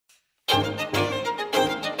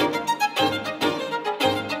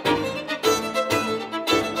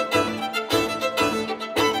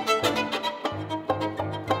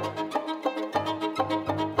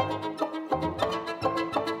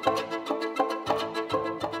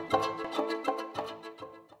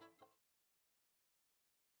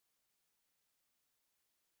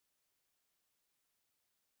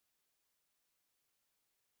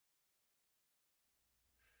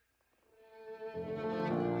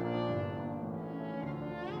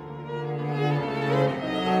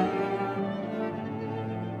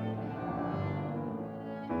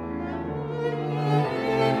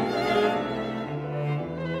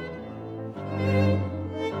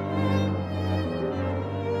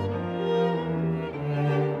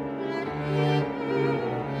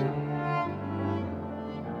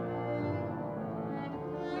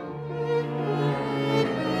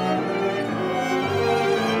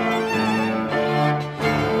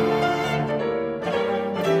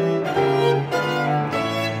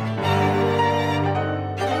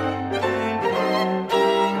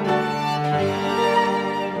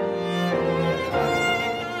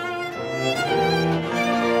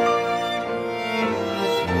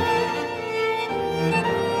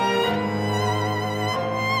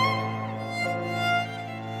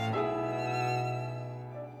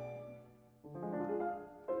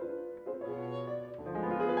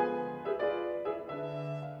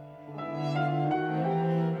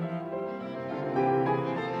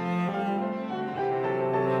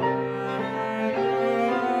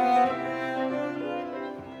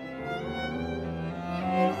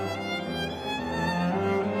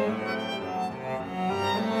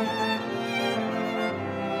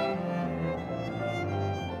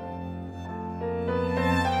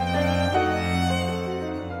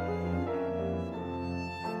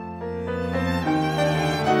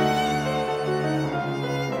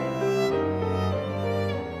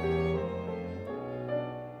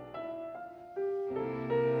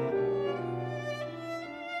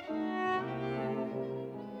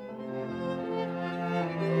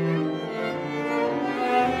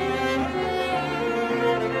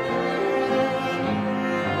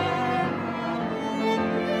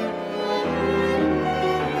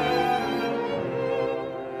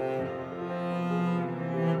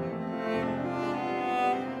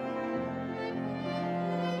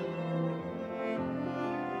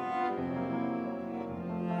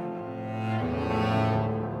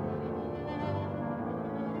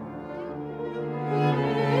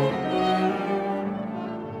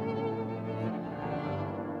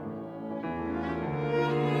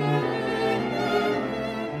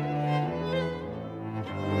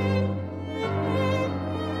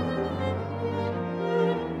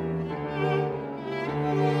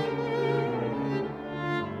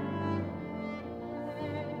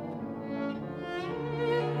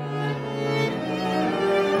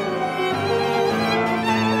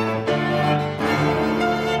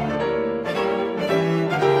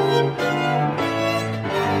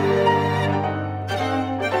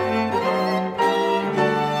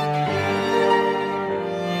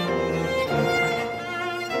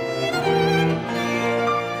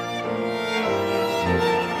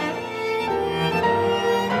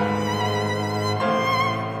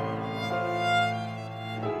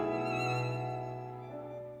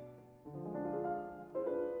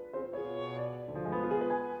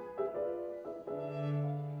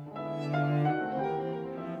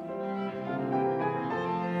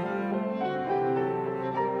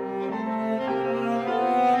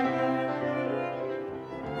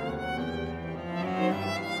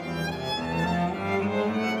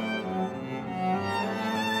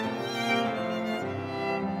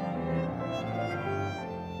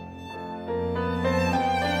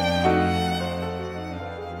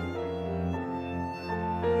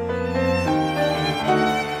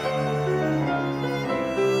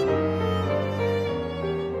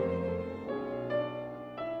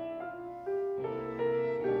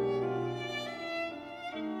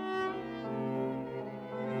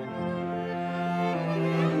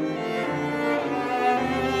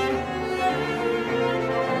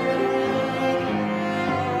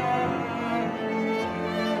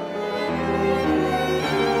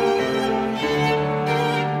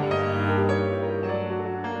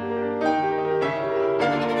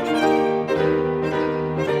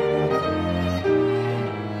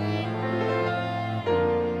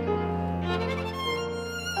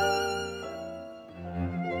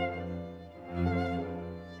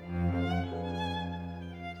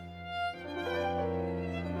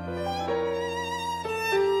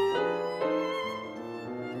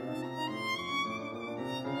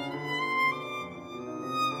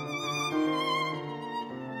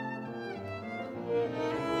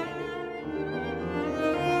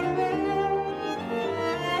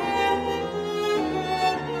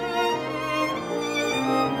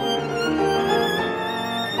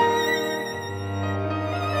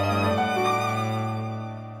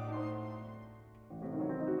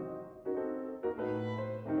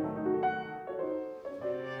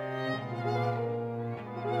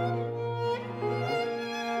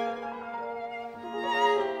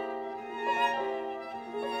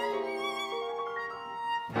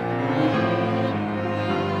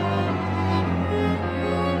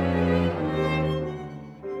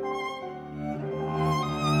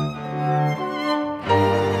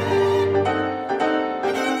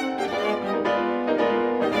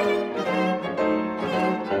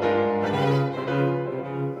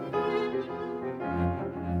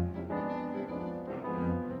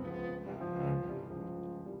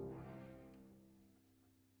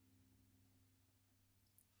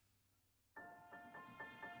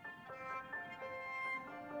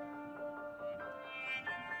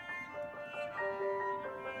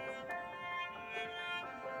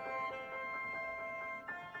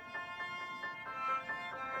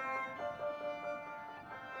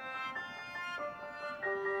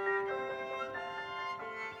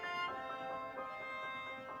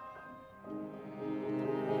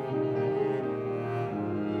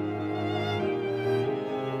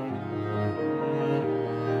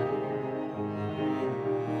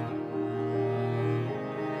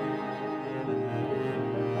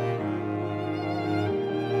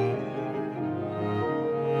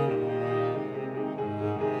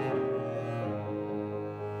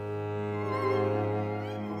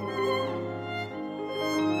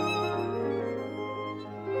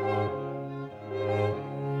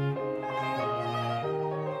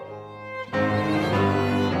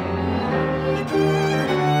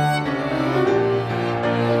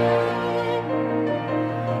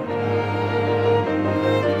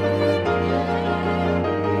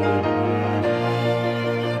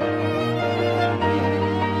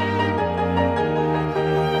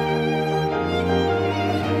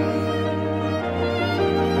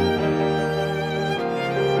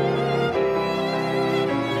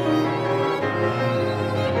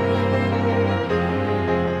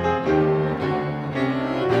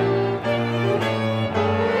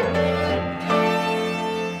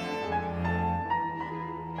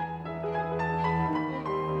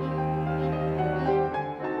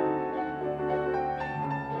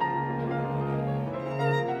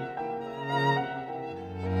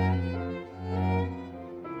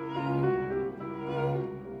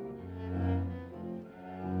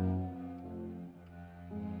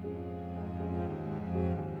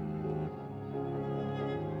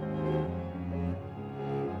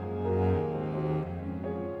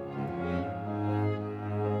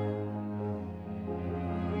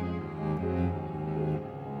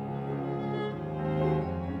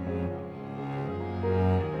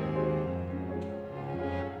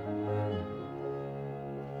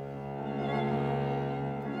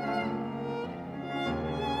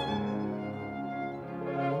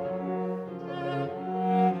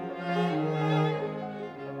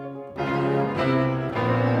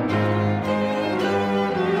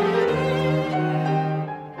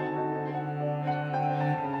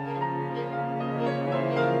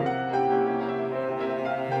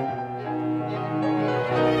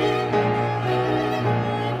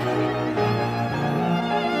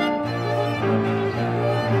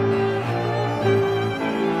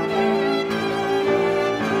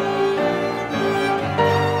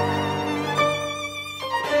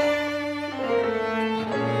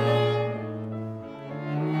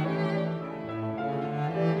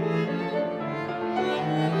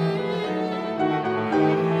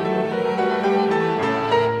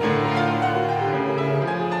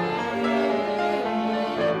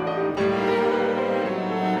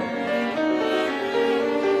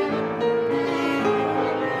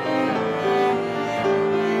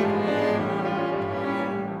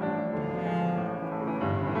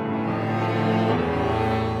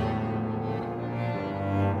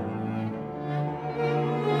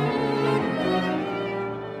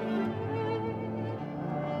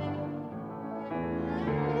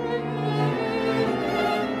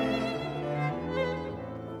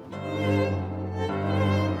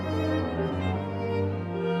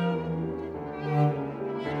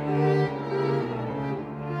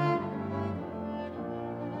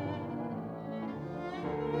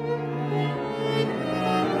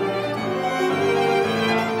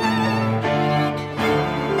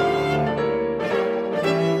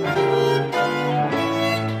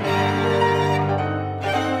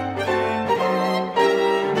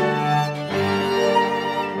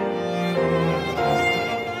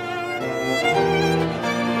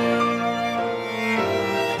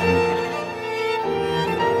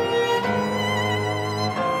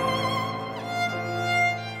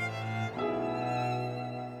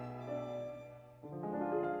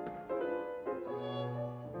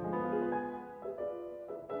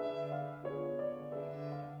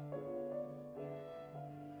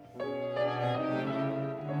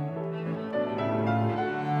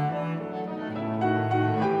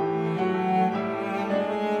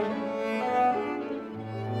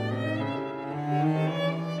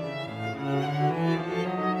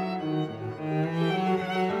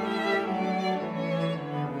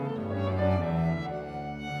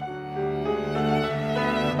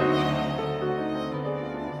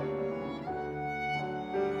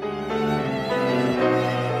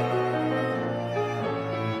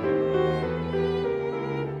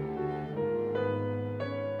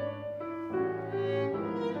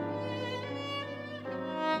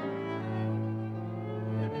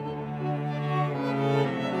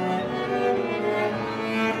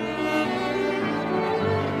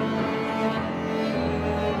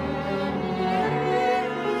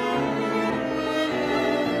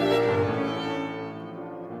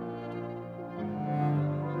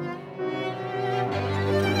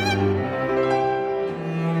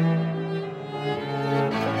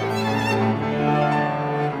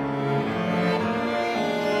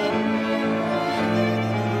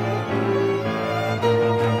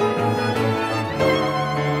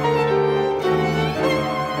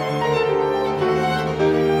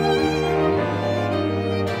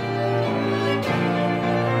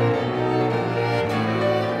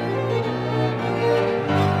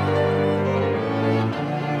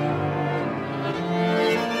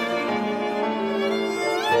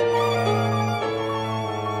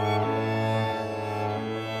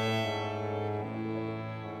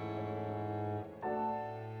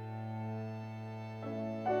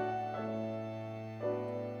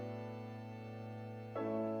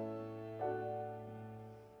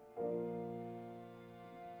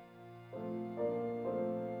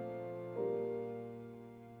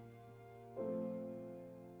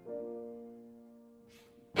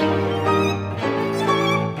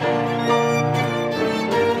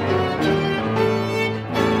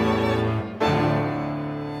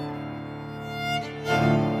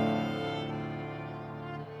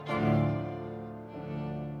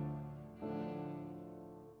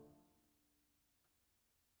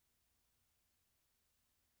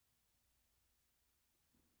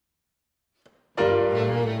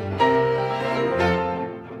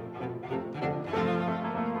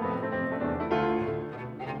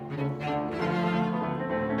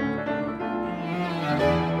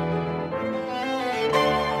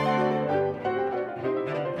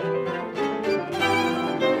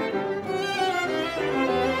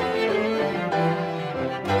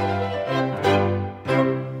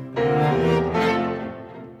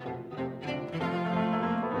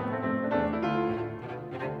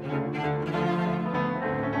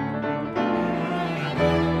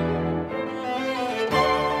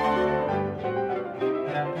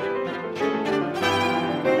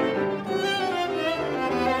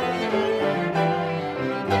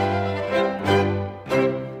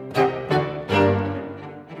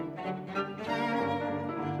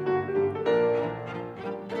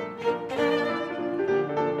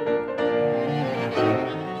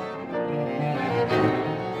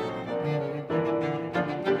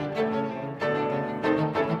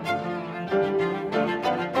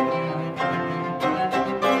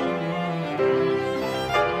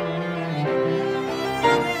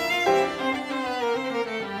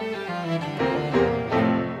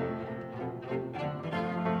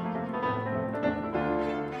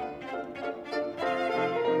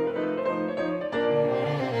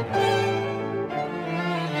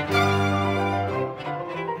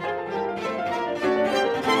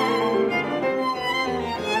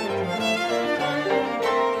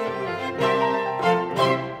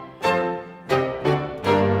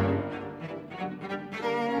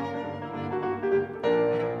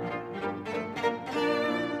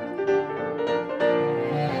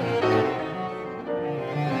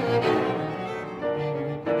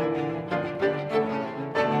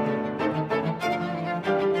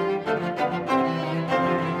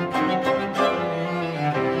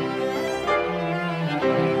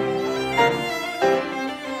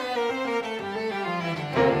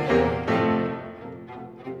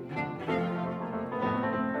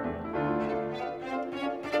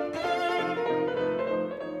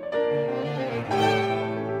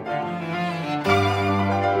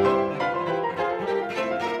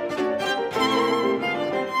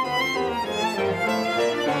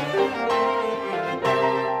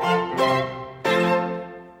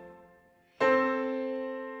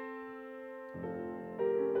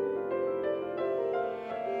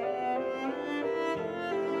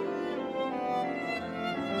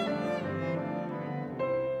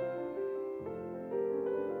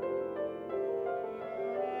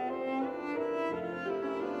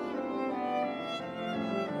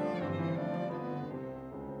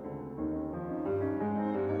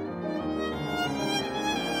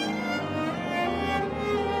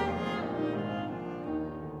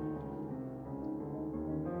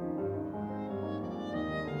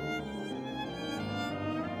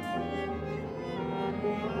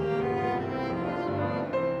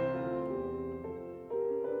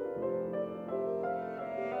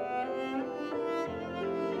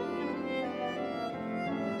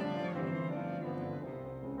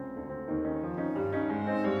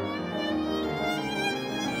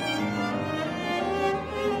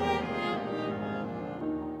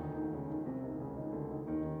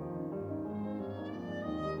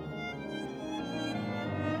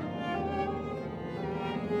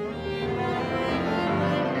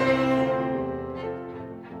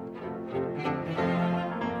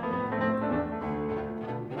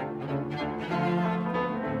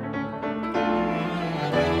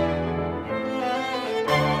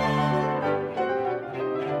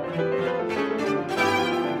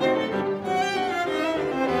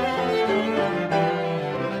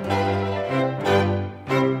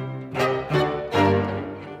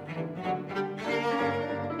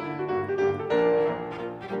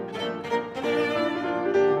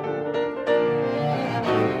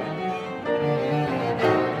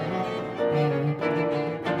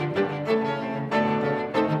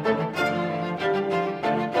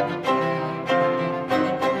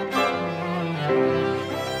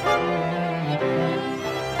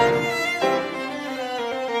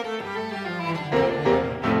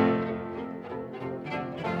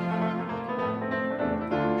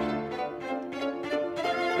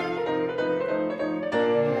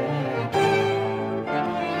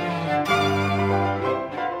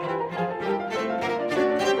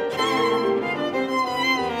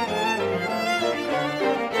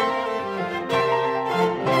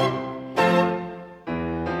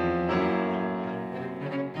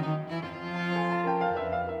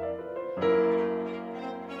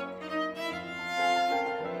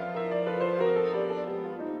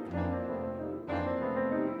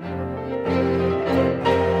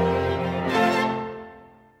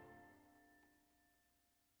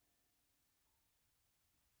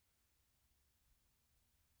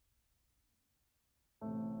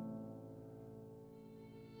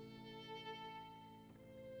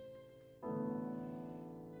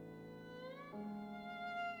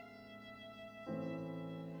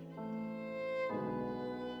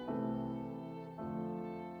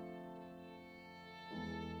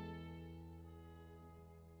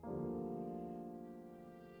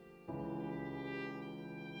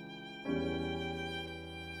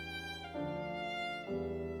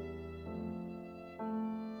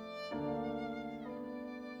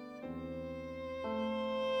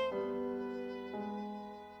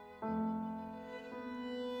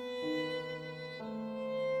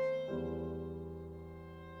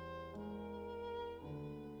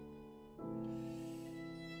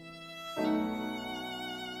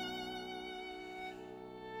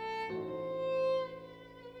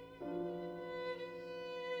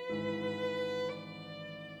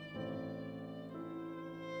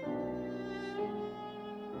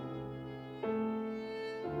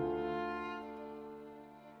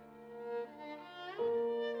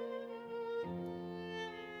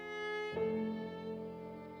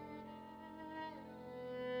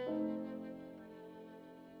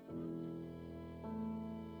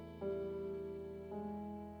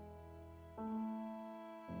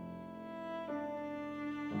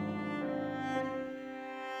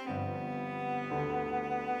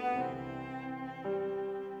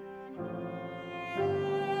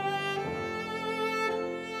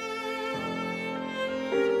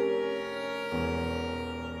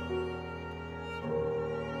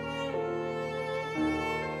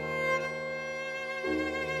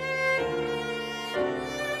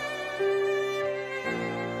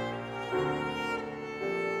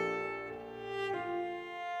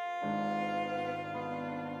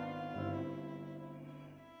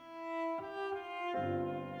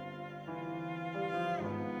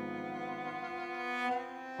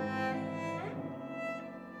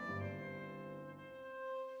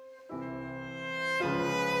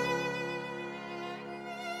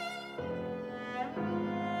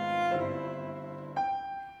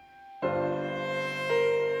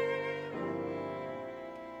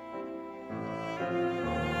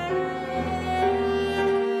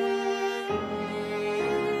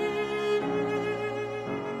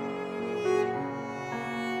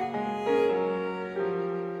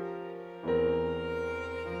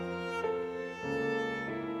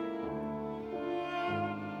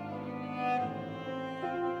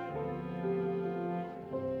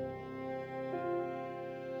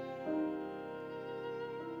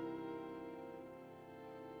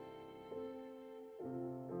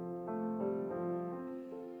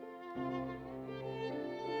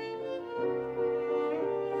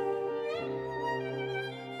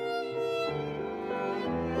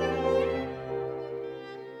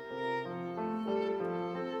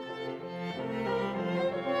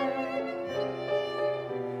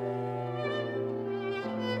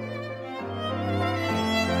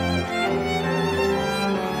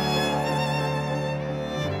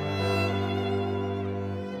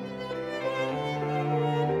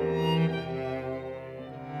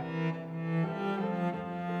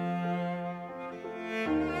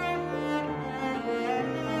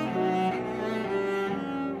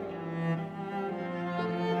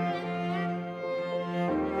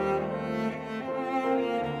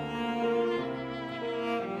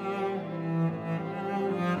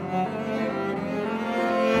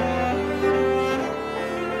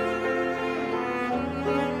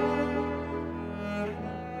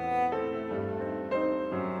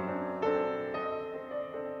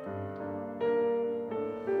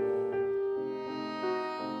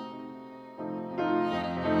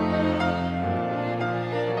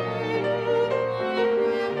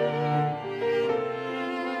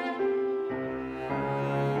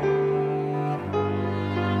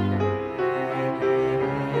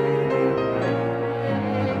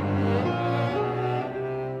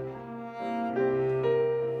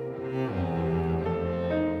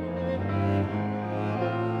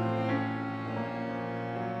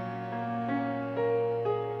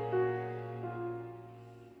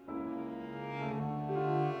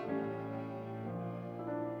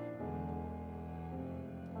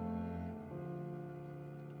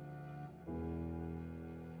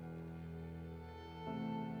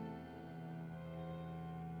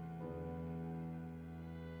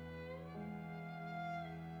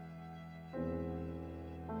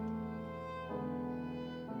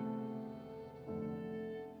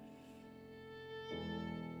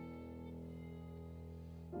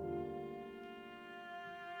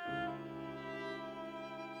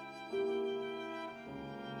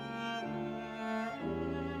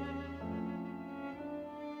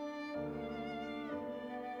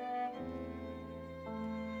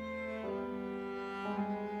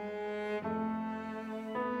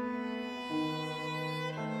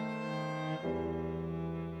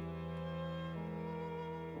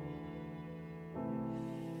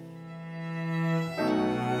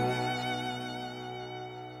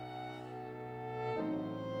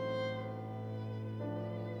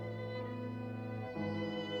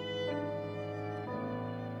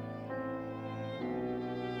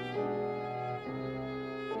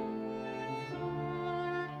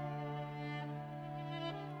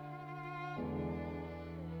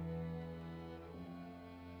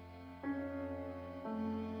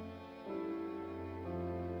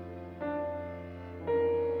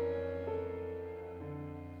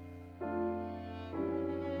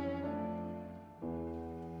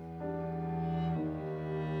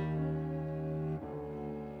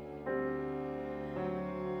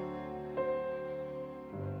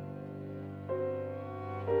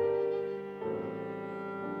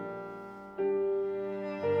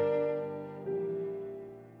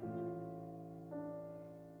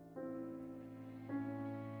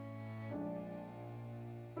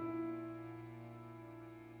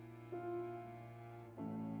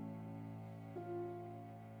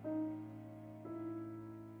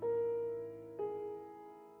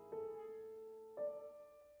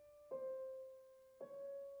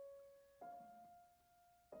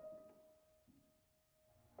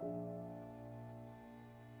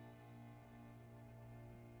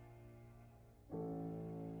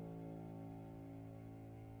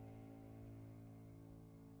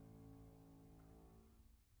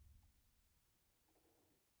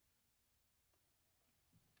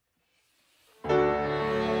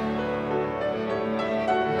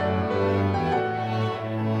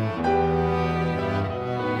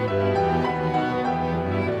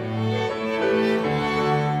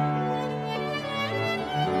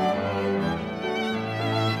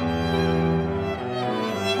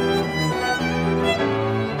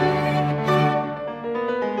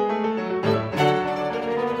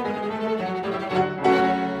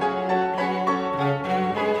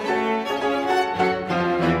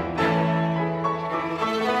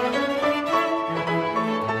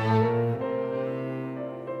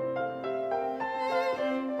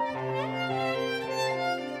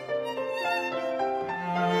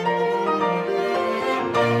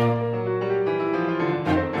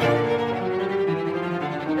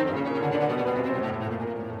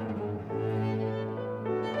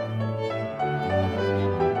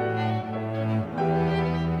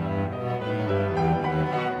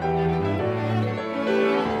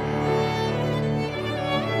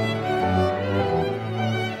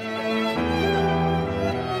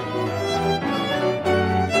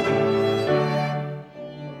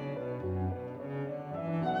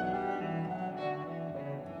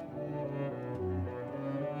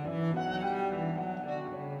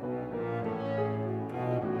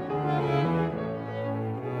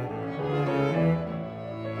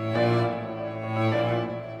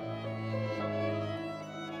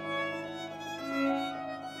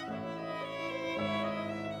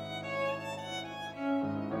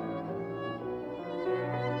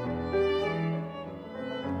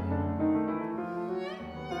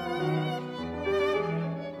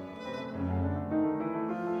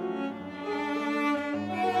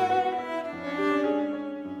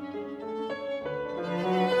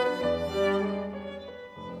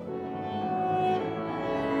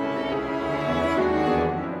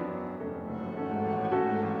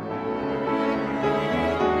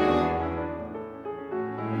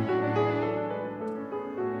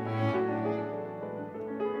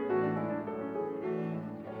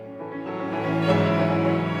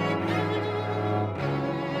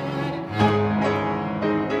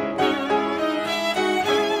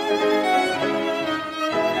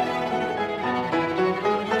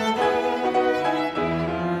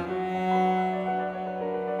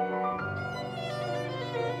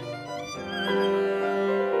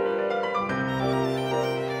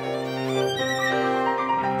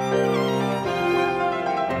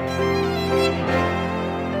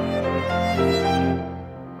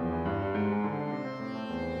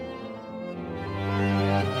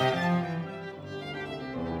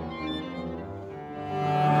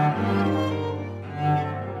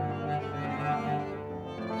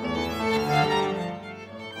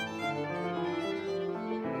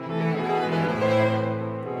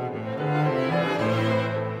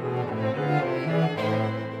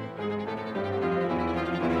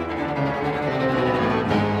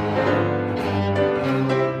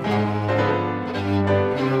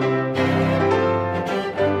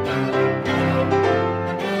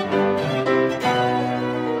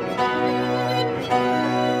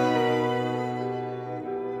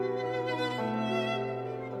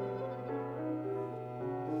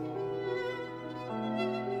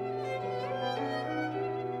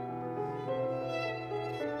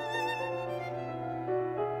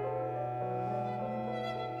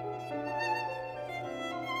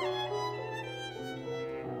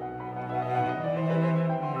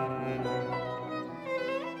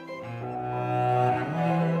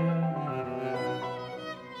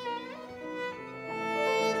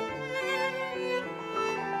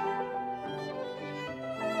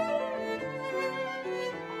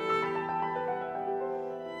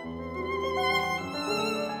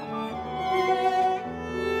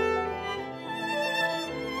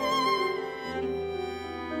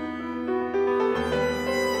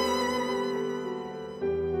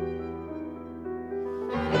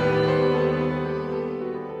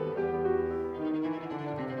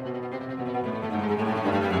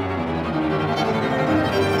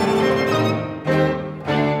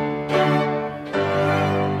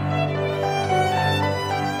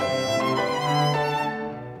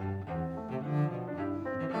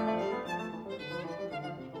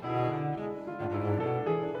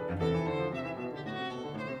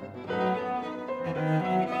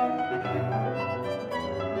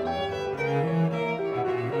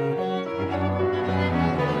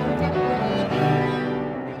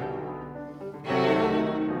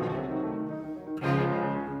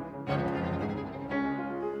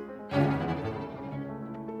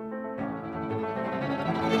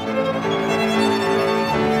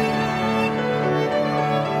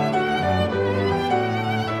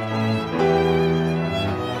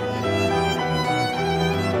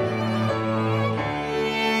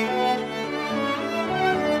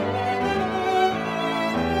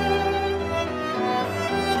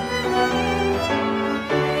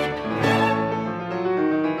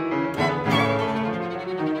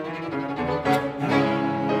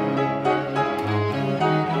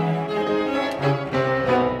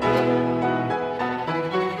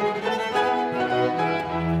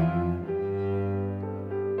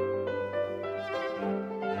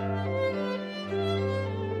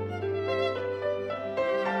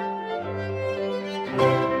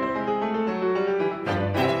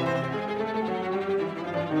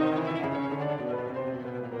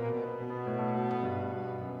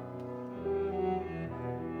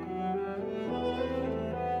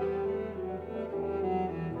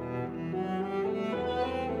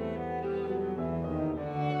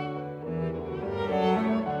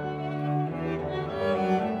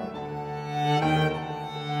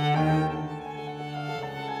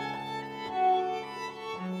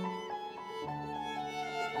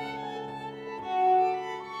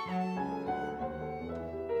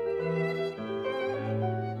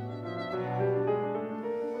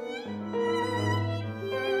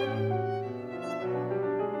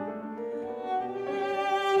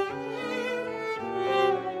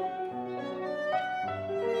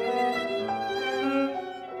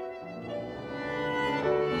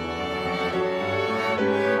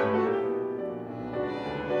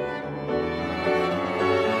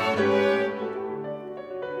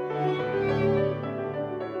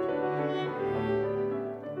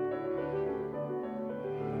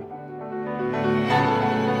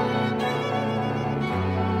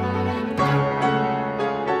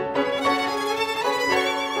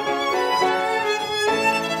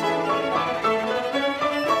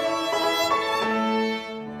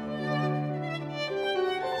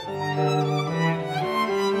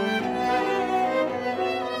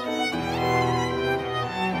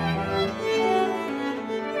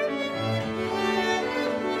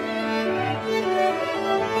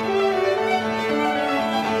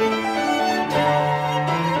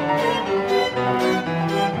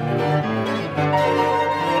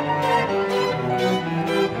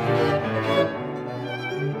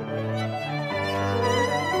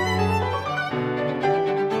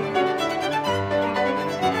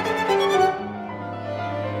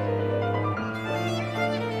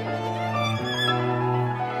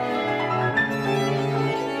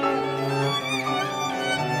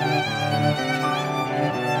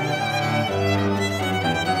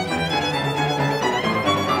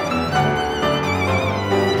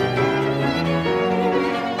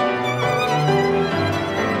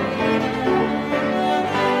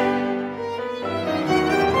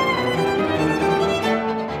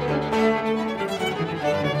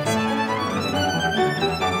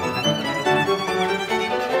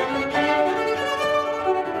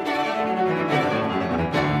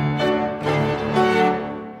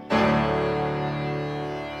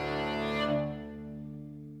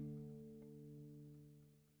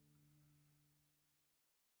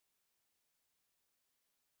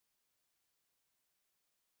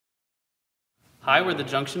Hi, we're the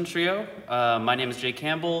Junction Trio. My name is Jay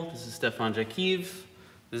Campbell. This is Stefan Jackiw.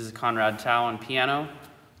 This is Conrad Tao on piano.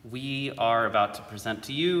 We are about to present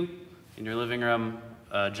to you, in your living room,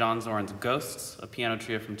 John Zorn's Ghosts, a piano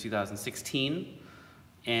trio from 2016.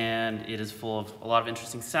 And it is full of a lot of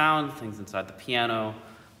interesting sound, things inside the piano,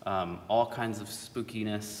 all kinds of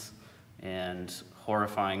spookiness and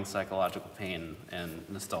horrifying psychological pain and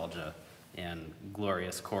nostalgia and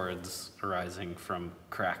glorious chords arising from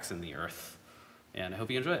cracks in the earth. And I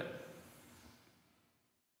hope you enjoy it.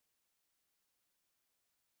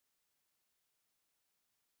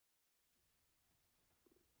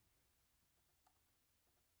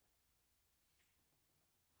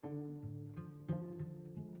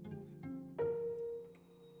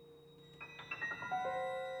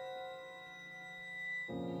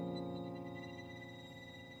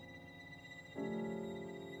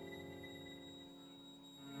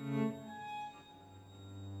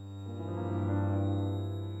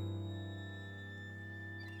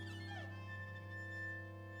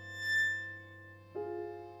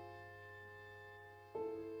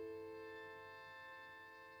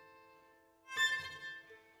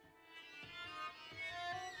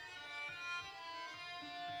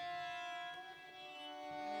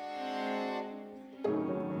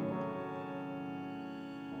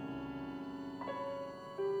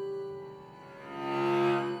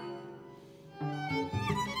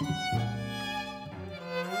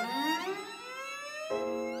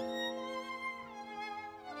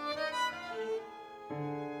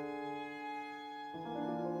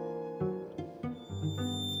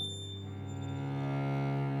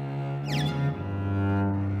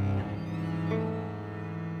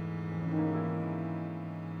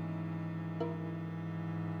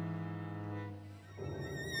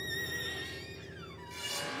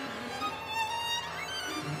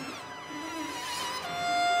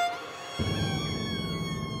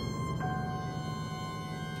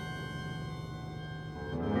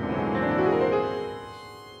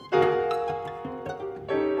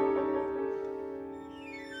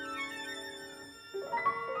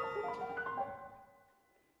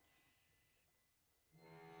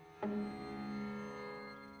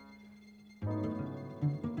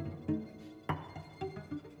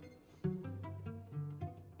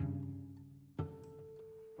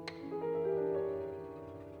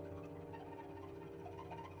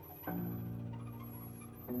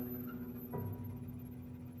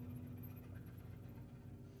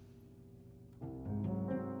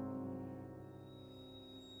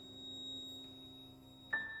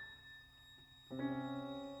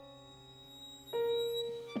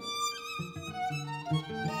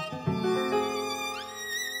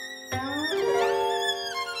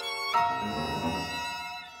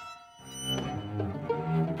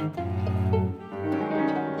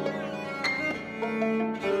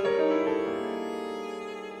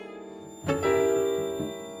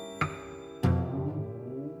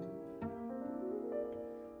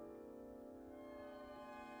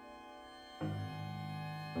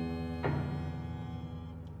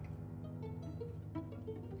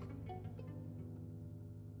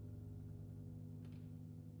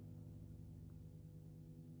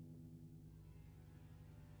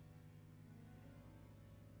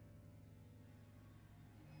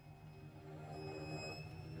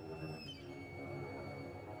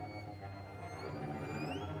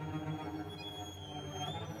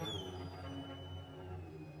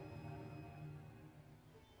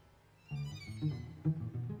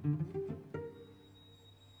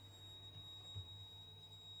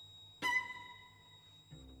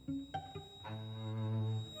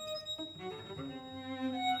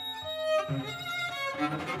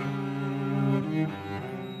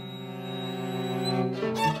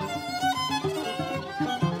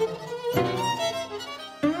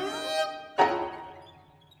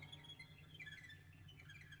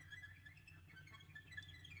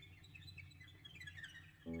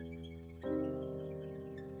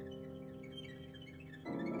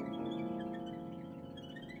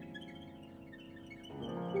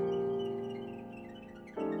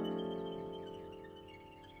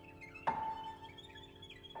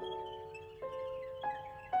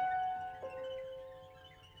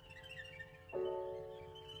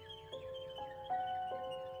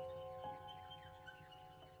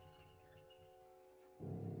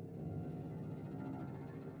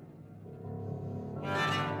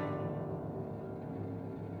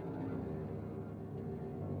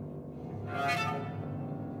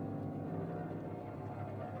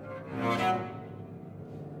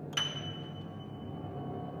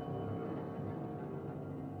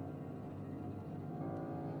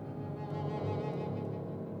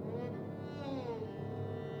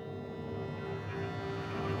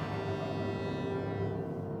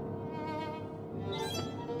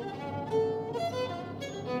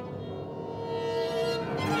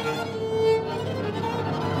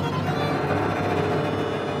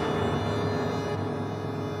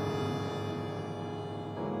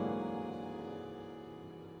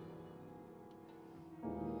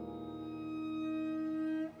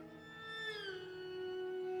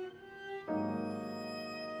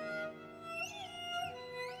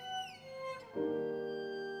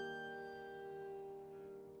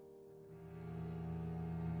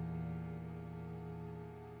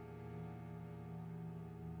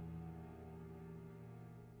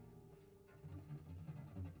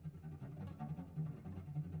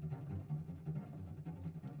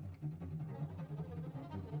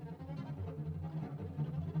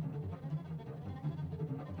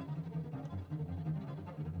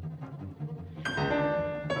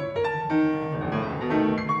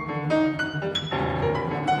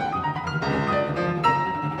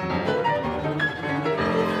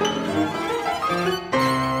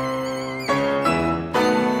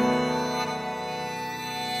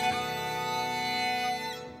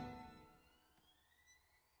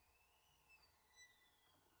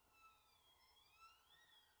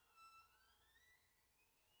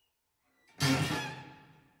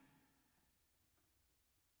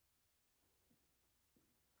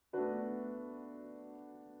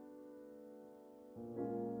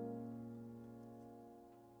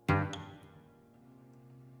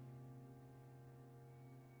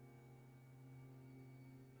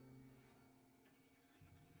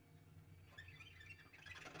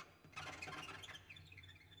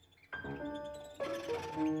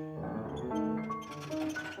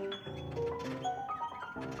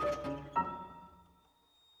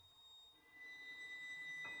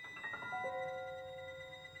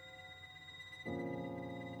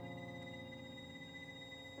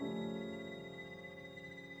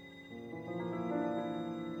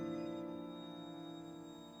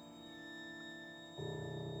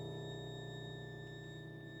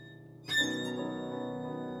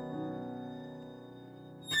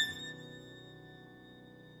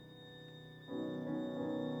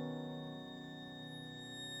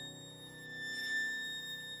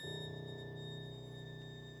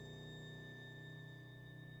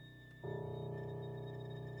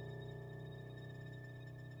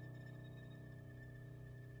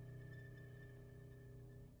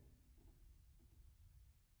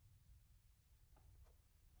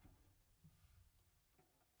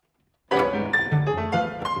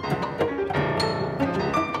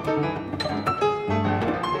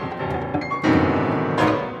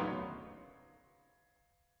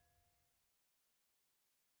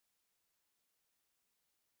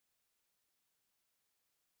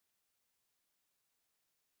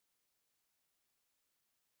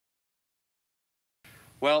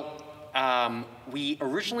 Well, we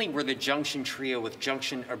originally were the Junction Trio with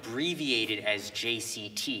Junction abbreviated as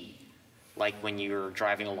JCT. Like when you're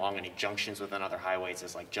driving along and it junctions with another highway, it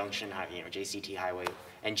says like Junction, JCT Highway.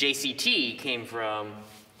 And JCT came from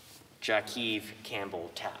Jackiw,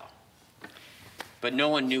 Campbell, Tao. But no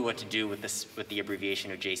one knew what to do with the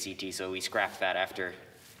abbreviation of JCT, so we scrapped that after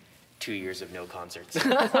 2 years of no concerts.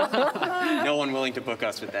 No one willing to book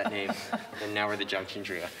us with that name, and now we're the Junction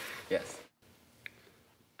Trio. Yes.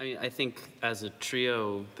 I mean, I think as a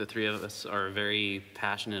trio, the three of us are very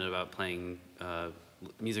passionate about playing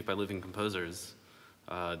music by living composers.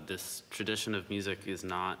 This tradition of music is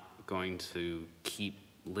not going to keep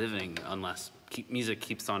living unless music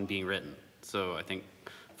keeps on being written. So I think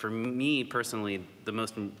for me personally, the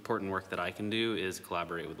most important work that I can do is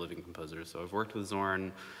collaborate with living composers. So I've worked with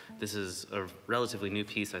Zorn. This is a relatively new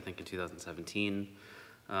piece, I think, in 2017.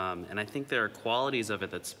 And I think there are qualities of it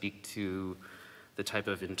that speak to the type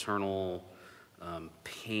of internal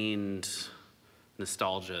pained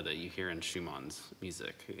nostalgia that you hear in Schumann's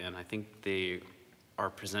music. And I think they are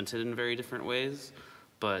presented in very different ways,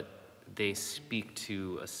 but they speak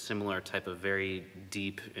to a similar type of very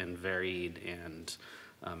deep and varied and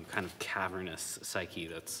kind of cavernous psyche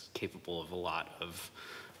that's capable of a lot of,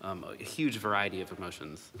 a huge variety of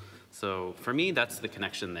emotions. So for me, that's the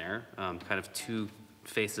connection there, kind of two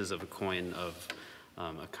faces of a coin of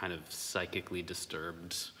a kind of psychically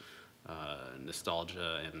disturbed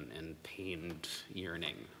nostalgia and pained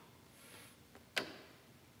yearning.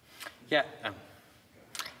 Yeah.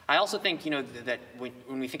 I also think, that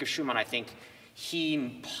when we think of Schumann, I think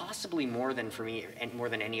he possibly more than, for me, and more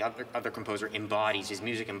than any other composer, his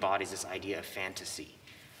music embodies this idea of fantasy.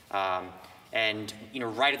 And,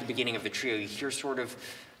 right at the beginning of the trio, you hear sort of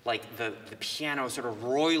like the piano sort of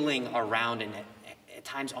roiling around and at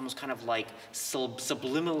times almost kind of like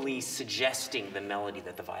subliminally suggesting the melody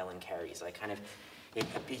that the violin carries. Like kind of,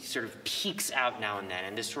 it sort of peaks out now and then,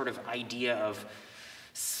 and this sort of idea of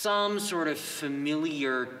some sort of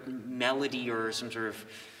familiar melody or some sort of,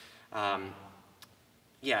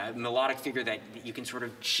 melodic figure that you can sort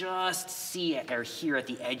of just see or hear at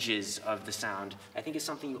the edges of the sound, I think is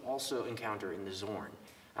something you also encounter in the Zorn.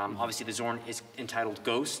 Obviously, the Zorn is entitled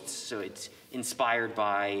Ghosts, so it's inspired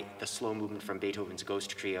by the slow movement from Beethoven's Ghost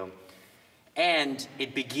Trio. And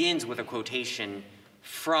it begins with a quotation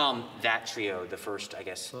from that trio, the first, I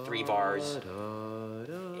guess, 3 bars.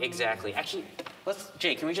 Exactly. Actually,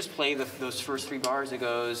 Jay, can we just play those first 3 bars? It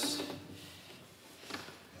goes...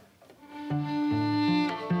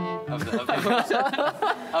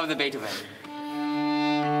 Of the Beethoven.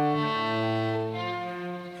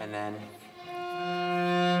 And then...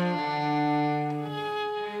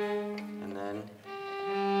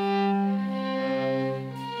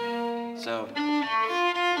 So,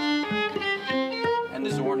 and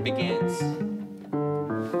the Zorn begins.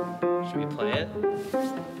 Should we play it?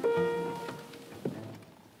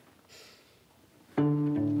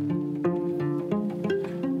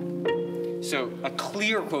 So, a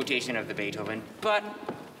clear quotation of the Beethoven, but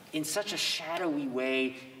in such a shadowy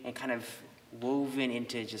way and kind of woven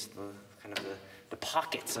into just the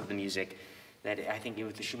pockets of the music that I think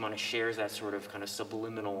with the Schumann shares that sort of kind of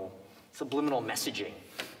subliminal messaging.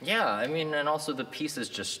 Yeah, I mean, and also the pieces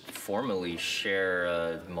just formally share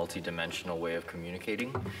a multi-dimensional way of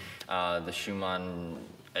communicating. The Schumann,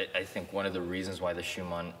 I think one of the reasons why the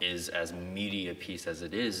Schumann is as meaty a piece as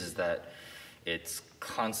it is that it's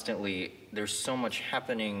constantly, there's so much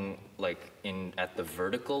happening like at the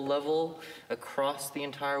vertical level across the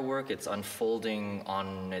entire work. It's unfolding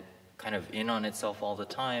on it, kind of in on itself all the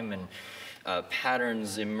time, and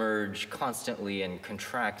patterns emerge constantly and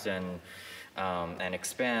contract and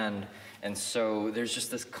expand. And so there's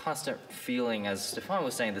just this constant feeling, as Stefan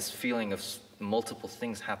was saying, this feeling of multiple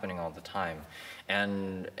things happening all the time.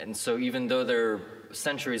 And so even though they're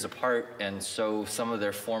centuries apart and so some of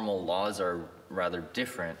their formal laws are rather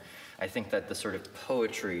different, I think that the sort of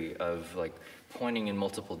poetry of like pointing in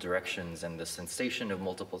multiple directions and the sensation of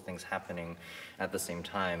multiple things happening at the same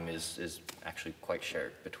time is actually quite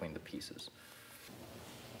shared between the pieces.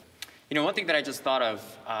 One thing that I just thought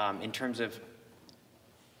of in terms of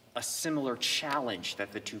a similar challenge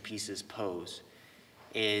that the two pieces pose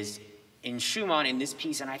is in Schumann, in this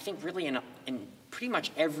piece, and I think really in pretty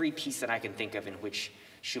much every piece that I can think of in which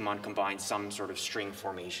Schumann combines some sort of string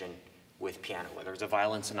formation with piano, whether it's a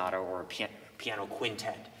violin sonata or a piano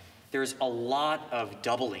quintet, there's a lot of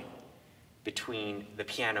doubling between the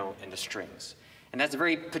piano and the strings. And that's a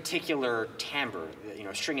very particular timbre,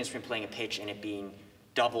 a string instrument playing a pitch and it being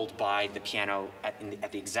doubled by the piano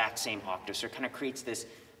at the exact same octave. So it kind of creates this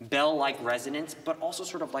bell-like resonance, but also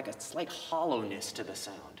sort of like a slight hollowness to the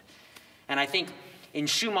sound. And I think in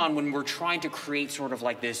Schumann, when we're trying to create sort of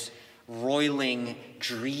like this roiling,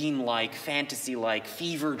 dream-like, fantasy-like,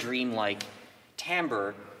 fever dream-like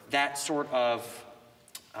timbre, that sort of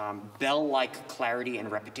bell-like clarity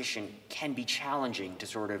and repetition can be challenging to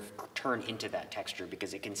sort of turn into that texture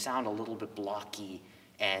because it can sound a little bit blocky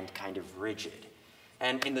and kind of rigid.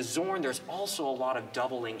 And in the Zorn, there's also a lot of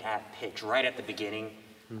doubling at pitch right at the beginning,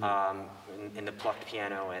 in the plucked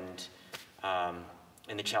piano and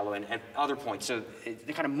in the cello and at other points. So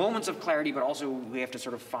the kind of moments of clarity, but also we have to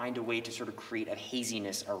sort of find a way to sort of create a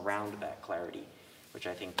haziness around that clarity, which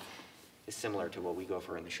I think is similar to what we go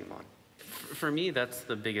for in the Schumann. For me, that's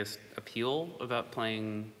the biggest appeal about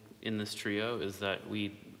playing in this trio, is that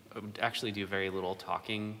we actually do very little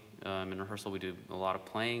talking. In rehearsal, we do a lot of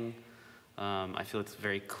playing. I feel it's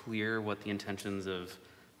very clear what the intentions of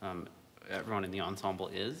everyone in the ensemble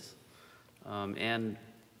is. And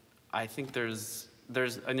I think there's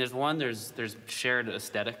shared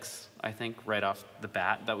aesthetics, I think, right off the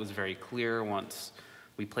bat. That was very clear once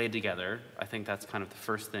we played together. I think that's kind of the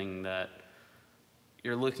first thing that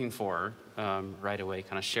you're looking for right away,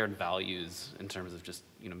 kind of shared values in terms of just,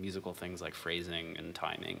 musical things like phrasing and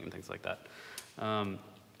timing and things like that.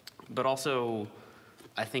 But also,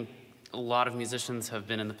 I think a lot of musicians have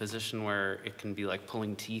been in the position where it can be like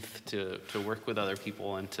pulling teeth to work with other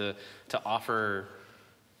people and to offer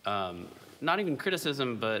not even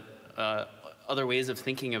criticism, but other ways of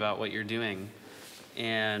thinking about what you're doing.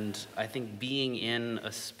 And I think being in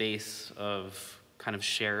a space of kind of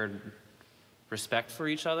shared respect for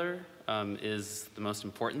each other is the most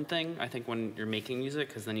important thing, I think, when you're making music,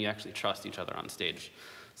 because then you actually trust each other on stage.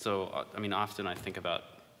 So, often I think about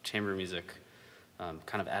chamber music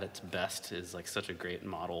kind of at its best is like such a great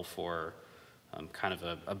model for kind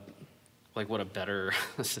of like what a better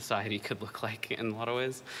society could look like in a lot of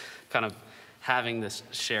ways. Kind of having this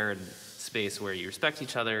shared space where you respect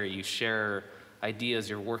each other, you share ideas,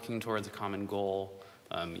 you're working towards a common goal,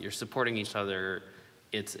 you're supporting each other.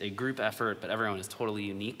 It's a group effort, but everyone is totally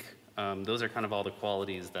unique. Those are kind of all the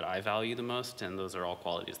qualities that I value the most, and those are all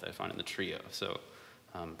qualities that I find in the trio. So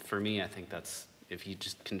for me, I think that's, if you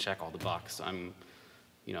just can check all the boxes, I'm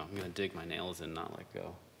gonna dig my nails in and not let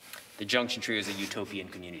go. The Junction Trio is a utopian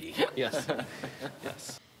community. Yes,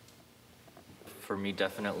 yes. For me,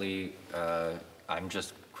 definitely, I'm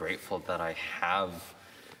just grateful that I have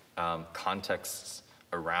contexts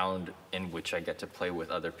around in which I get to play with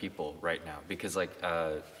other people right now. Because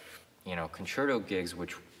concerto gigs,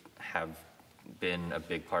 which have been a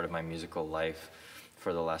big part of my musical life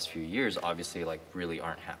for the last few years, obviously really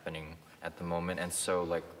aren't happening at the moment. And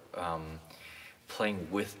so playing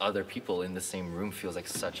with other people in the same room feels like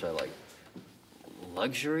such a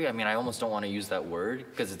luxury. I almost don't want to use that word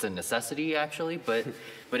because it's a necessity actually, but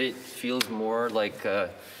it feels more like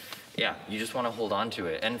you just want to hold on to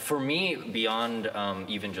it. And for me, beyond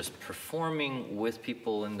even just performing with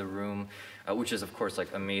people in the room, which is of course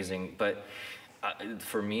amazing, but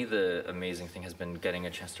for me the amazing thing has been getting a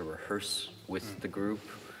chance to rehearse with the group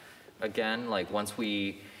again. Once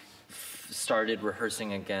we started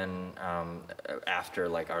rehearsing again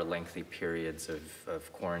after our lengthy periods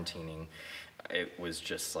of quarantining, it was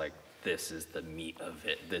just this is the meat of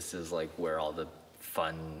it. This is where all the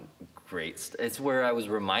fun, great it's where I was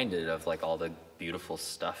reminded of all the beautiful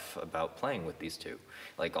stuff about playing with these two,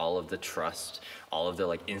 all of the trust, all of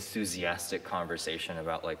the enthusiastic conversation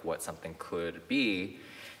about what something could be.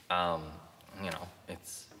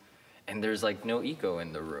 It's, and there's no ego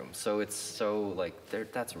in the room, so it's so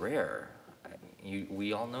that's rare.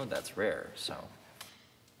 We all know that's rare. So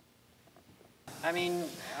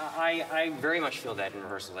I very much feel that in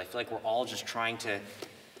rehearsals. I feel like we're all just trying to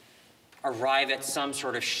arrive at some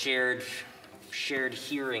sort of shared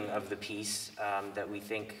hearing of the piece that we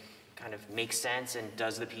think kind of makes sense and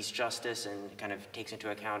does the piece justice and kind of takes into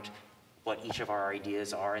account what each of our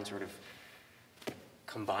ideas are and sort of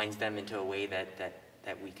combines them into a way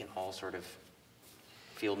that we can all sort of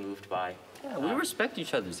feel moved by. Yeah, we respect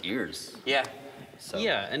each other's ears. Yeah. So.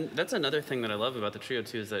 Yeah, and that's another thing that I love about the trio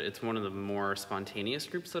too, is that it's one of the more spontaneous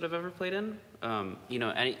groups that I've ever played in.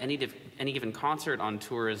 Any given concert on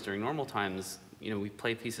tours during normal times, we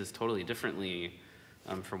play pieces totally differently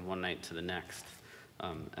from one night to the next,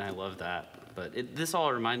 and I love that. But this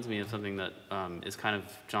all reminds me of something that is kind of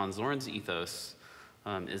John Zorn's ethos,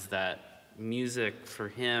 is that music for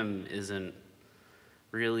him isn't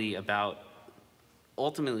really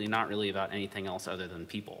ultimately not really about anything else other than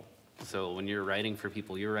people. So when you're writing for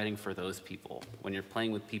people, you're writing for those people. When you're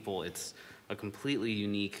playing with people, it's a completely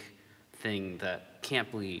unique thing that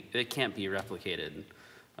can't be replicated.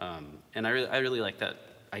 And I really like that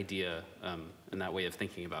idea and that way of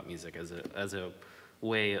thinking about music as a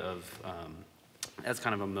way of, as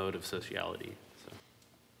kind of a mode of sociality. So.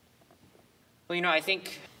 Well, you know, I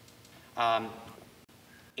think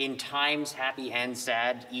in times happy and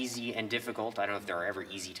sad, easy and difficult, I don't know if there are ever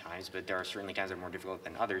easy times, but there are certainly times that are more difficult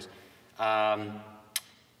than others.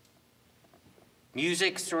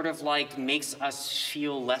 Music sort of like makes us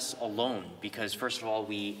feel less alone because first of all,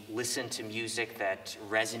 we listen to music that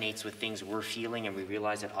resonates with things we're feeling and we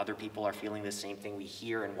realize that other people are feeling the same thing. We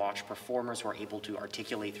hear and watch performers who are able to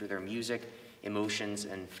articulate through their music emotions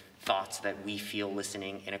and thoughts that we feel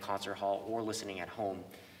listening in a concert hall or listening at home.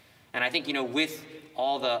 And I think, you know, with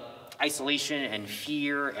all the isolation and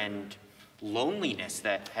fear and loneliness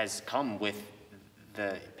that has come with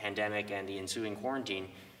the pandemic and the ensuing quarantine,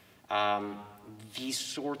 these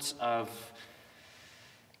sorts of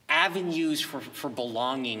avenues for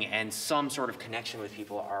belonging and some sort of connection with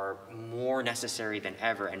people are more necessary than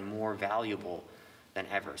ever and more valuable than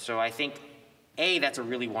ever. So I think, A, that's a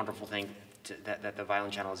really wonderful thing that the Violin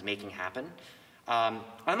Channel is making happen.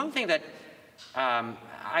 Another thing that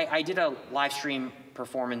I did a live stream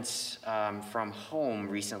performance from home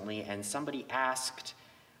recently, and somebody asked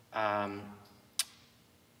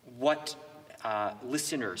what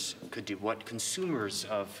listeners could do, what consumers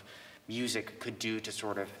of music could do to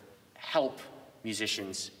sort of help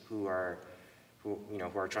musicians who are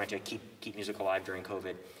trying to keep music alive during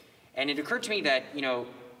COVID. And it occurred to me that, you know,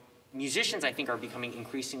 musicians, I think, are becoming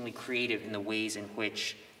increasingly creative in the ways in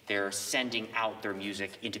which they're sending out their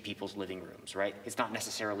music into people's living rooms, right? It's not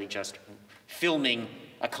necessarily just filming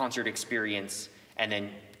a concert experience and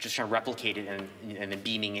then just trying to replicate it and then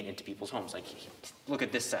beaming it into people's homes. Like, look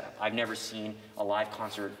at this setup. I've never seen a live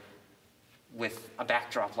concert with a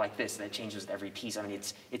backdrop like this that changes every piece. I mean,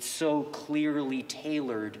 it's so clearly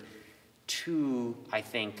tailored to, I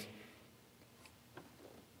think,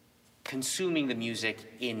 consuming the music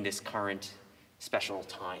in this current special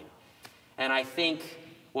time. And I think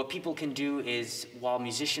what people can do is, while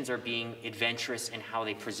musicians are being adventurous in how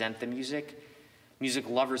they present the music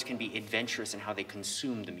lovers can be adventurous in how they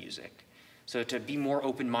consume the music. So to be more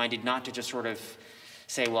open-minded, not to just sort of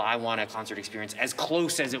say, well, I want a concert experience as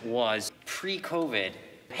close as it was pre-COVID.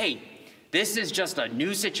 Hey, this is just a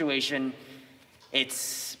new situation.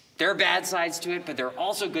 There are bad sides to it, but there are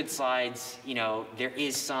also good sides. You know, there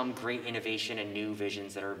is some great innovation and new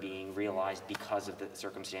visions that are being realized because of the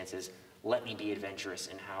circumstances. Let me be adventurous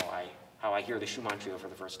in how I hear the Schumann Trio for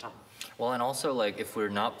the first time. Well, and also, like, if we're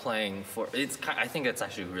not playing I think it's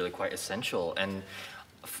actually really quite essential. And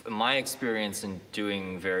my experience in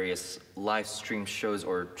doing various live stream shows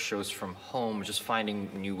or shows from home, just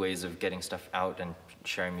finding new ways of getting stuff out and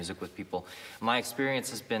sharing music with people, my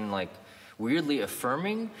experience has been, like, weirdly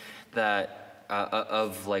affirming that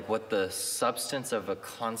of like what the substance of a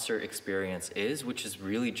concert experience is, which is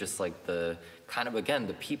really just like the kind of, again,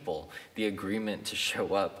 the people, the agreement to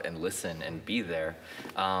show up and listen and be there.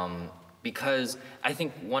 Because I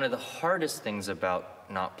think one of the hardest things about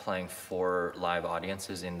not playing for live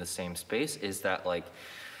audiences in the same space is that, like,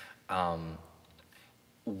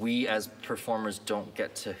 we as performers don't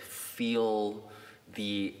get to feel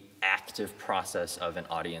the active process of an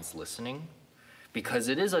audience listening, because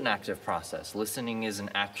it is an active process. Listening is an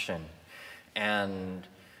action. And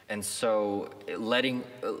so letting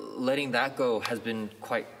that go has been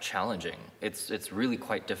quite challenging. It's really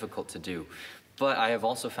quite difficult to do. But I have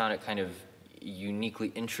also found it kind of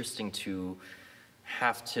uniquely interesting to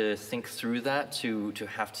have to think through that, to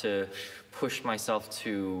have to push myself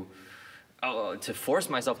to force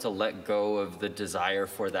myself to let go of the desire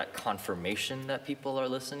for that confirmation that people are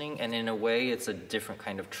listening. And in a way, it's a different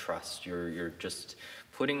kind of trust. You're just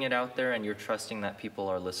putting it out there and you're trusting that people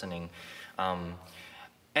are listening.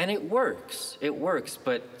 And it works,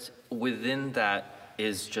 but within that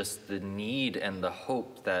is just the need and the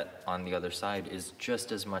hope that on the other side is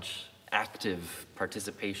just as much active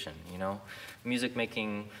participation, you know? Music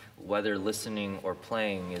making, whether listening or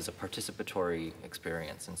playing, is a participatory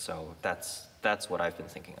experience, and so that's what I've been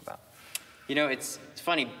thinking about. You know, it's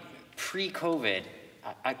funny, pre-COVID,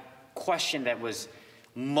 a question that was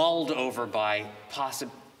mulled over by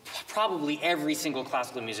probably every single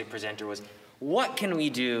classical music presenter was, what can we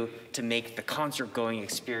do to make the concert-going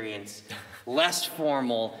experience less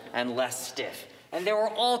formal and less stiff? And there were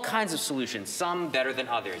all kinds of solutions, some better than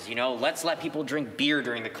others. You know, let's let people drink beer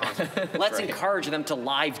during the concert. Let's encourage them to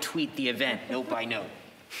live tweet the event, note by note.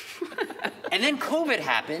 And then COVID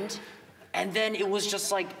happened, and then it was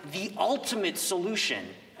just like the ultimate solution.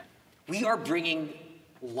 We are bringing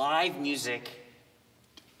live music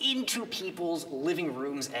into people's living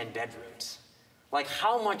rooms and bedrooms. Like,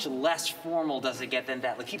 how much less formal does it get than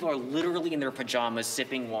that? Like, people are literally in their pajamas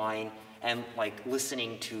sipping wine and like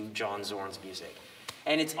listening to John Zorn's music.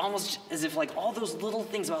 And it's almost as if like all those little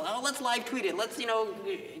things about, oh, let's live tweet it, let's, you know,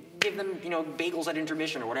 give them, you know, bagels at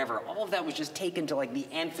intermission or whatever. All of that was just taken to like the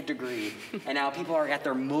nth degree. And now people are at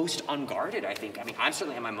their most unguarded, I think. I mean, I'm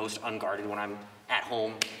certainly at my most unguarded when I'm at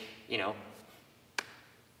home, you know.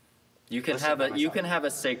 You can have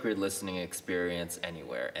a sacred listening experience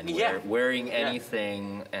anywhere, and Yeah. wearing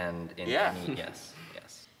anything and in Yeah. any, yes.